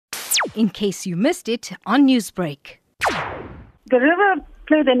in case you missed it on Newsbreak. The river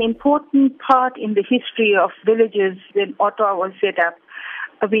played an important part in the history of villages when Ottawa was set up.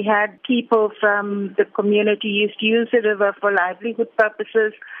 We had people from the community used to use the river for livelihood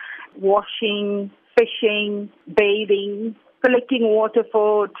purposes, washing, fishing, bathing, collecting water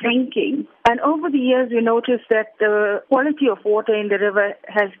for drinking. And over the years, we noticed that the quality of water in the river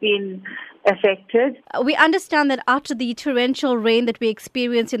has been affected. We understand that after the torrential rain that we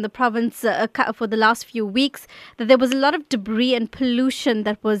experienced in the province for the last few weeks, that there was a lot of debris and pollution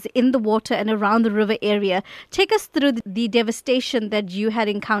that was in the water and around the river area. Take us through the devastation that you had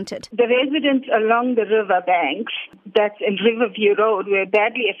encountered. The residents along the river banks, that's in Riverview Road, were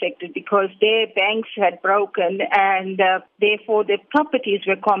badly affected because their banks had broken and therefore their properties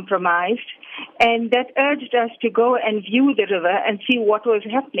were compromised. And that urged us to go and view the river and see what was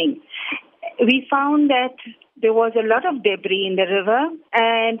happening. We found that there was a lot of debris in the river,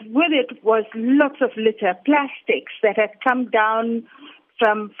 and with it was lots of litter, plastics that had come down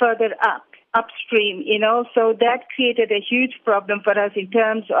from further upstream, so that created a huge problem for us in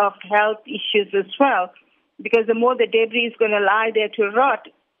terms of health issues as well, because the more the debris is going to lie there to rot,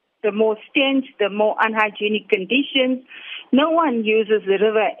 the more stench, the more unhygienic conditions. No one uses the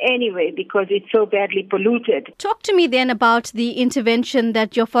river anyway because it's so badly polluted. Talk to me then about the intervention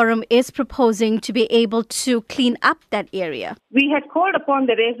that your forum is proposing to be able to clean up that area. We had called upon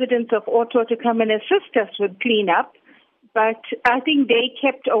the residents of Ottawa to come and assist us with cleanup, but I think they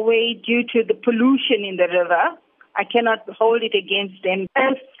kept away due to the pollution in the river. I cannot hold it against them.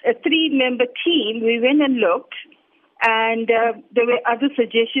 As a 3-member team, we went and looked, and there were other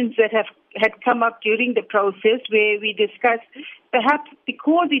suggestions that had come up during the process where we discussed perhaps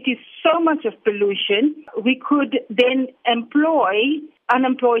because it is so much of pollution, we could then employ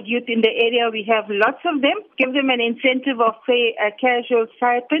unemployed youth in the area. We have lots of them, give them an incentive of, say, a casual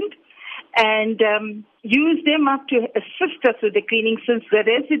stipend, and use them up to assist us with the cleaning since the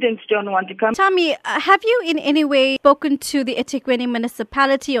residents don't want to come. Tommy, have you in any way spoken to the eThekwini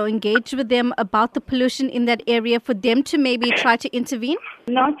Municipality or engaged with them about the pollution in that area for them to maybe try to intervene?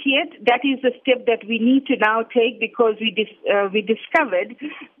 Not yet. That is a step that we need to now take because we discovered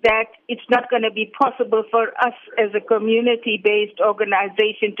that it's not going to be possible for us as a community-based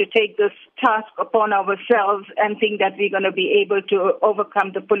organization to take this task upon ourselves and think that we're going to be able to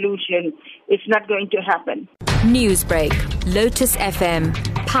overcome the pollution. It's not going to happen. Newsbreak, Lotus FM,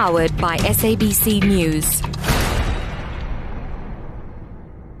 powered by SABC News.